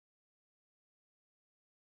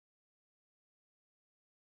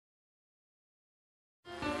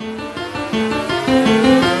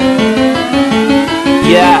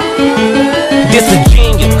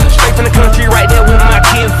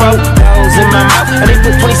my mouth. And they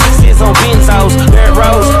put 26 cents on benzos. Dirt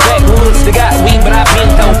roads, backwoods, they got weed, but I been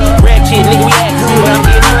though. Ratchet, nigga, we act good, but I'm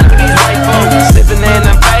getting money with these white folks. Slipping and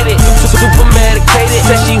I'm faded, super medicated.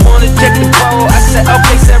 Said she wanna check the bowl. I said,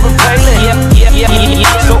 okay, Sarah Palin. Yep.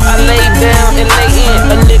 So I lay down and lay in.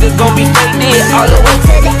 A nigga gon' be faded all the way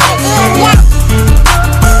to the AM.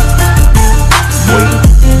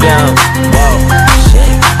 Down, whoa,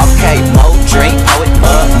 shit. Okay, more drink, pour it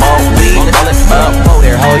up, more weed, roll it up, whoa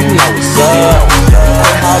there, ho, you know what's up.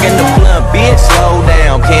 Hog in the blunt, bitch, slow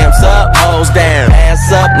down, cams up, hoes down,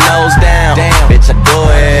 ass up, nose down. Damn, bitch, I do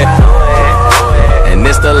it. And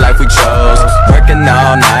it's the life we chose, working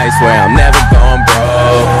all night, swear I'm never going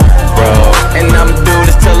broke. And I'ma do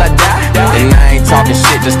this till I die. And I ain't talking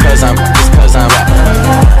shit just cause I'm rap.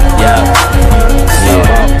 Yeah.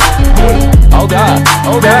 Oh God.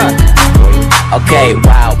 Okay,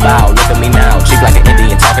 wow, look at me now. Cheap like an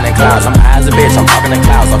Indian, talking in clouds. I'm high as a bitch, I'm talking in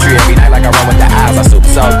clouds. I'm treat every night like I run with the eyes. I super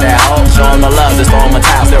soak that hoe, show 'em the love, just throw 'em a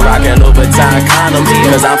towel. Still rockin' Louboutin condoms,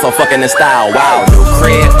 cause I'm so fucking in style. Wow, new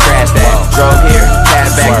crib, trash that. Drove here,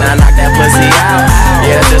 cash back, now I knock that pussy out.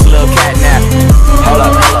 Yeah, that's just a little cat nap. Hold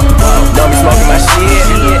up, don't be smoking my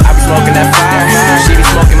shit, I be smoking that fire. She be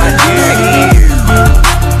smoking my dick,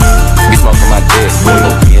 be smoking my dick,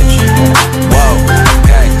 little bitch. Whoa,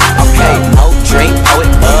 okay, more drink, pour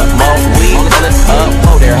it up, more weed, roll it up,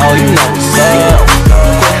 whoa there, ho, you know what's up.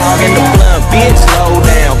 Quit hogging the blunt, bitch, slow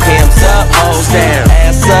down, cams up, hoes down,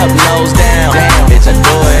 ass up, nose down. Damn, bitch, I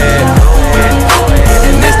do it.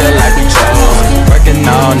 And this the life we chose, working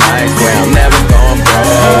all night, swear I'm never going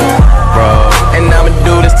broke. And I'ma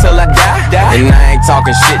do this till I die. And I ain't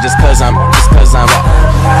talking shit just cause I'm rap.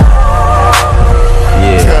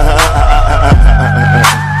 Yeah.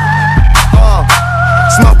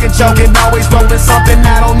 Smoking, joking, always rolling something.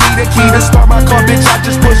 I don't need a key to start my car, bitch. I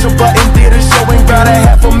just push a button, did a show and got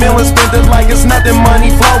 $500,000. Spend it like it's nothing,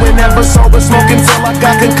 money flowing. Never sober, smoking till I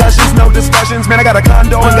got concussions. No discussions, man. I got a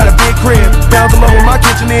condo and got a big crib. Down below where my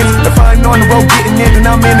kitchen is. If I ain't on the road getting it, then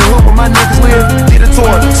I'm in the hood where my niggas live. Did a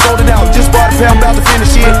tour, sold it out, just bought a pound, about to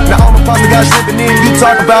finish it. Now all my pasta got slipping in. You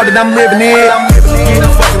talk about it, I'm living it. I'm living it, a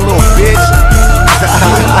fucking little bitch.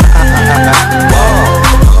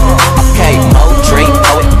 Okay, more drink,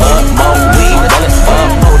 pour it up, more weed, roll it up,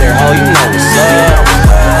 oh there, ho, you know what's up.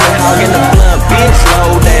 Quit hogging the blunt, bitch,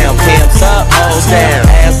 slow down, cams up, hoes down,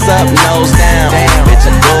 ass up, nose down. Damn, bitch,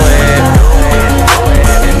 I do it.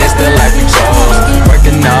 And this the life we chose,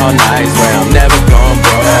 working all night, swear I'm never going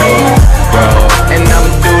broke. And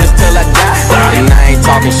I'ma do this till I die. And I ain't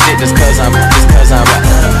talking shit just cause I'm rap.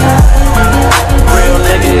 Real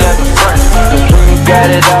nigga at the front, cause when you got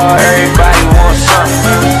it all, everybody wants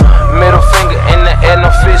something. Middle finger in the air, no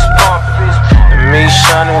fist pump. And me,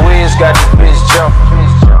 Sean and Wiz got this bitch jumping.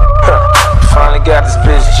 Finally got this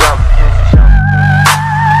bitch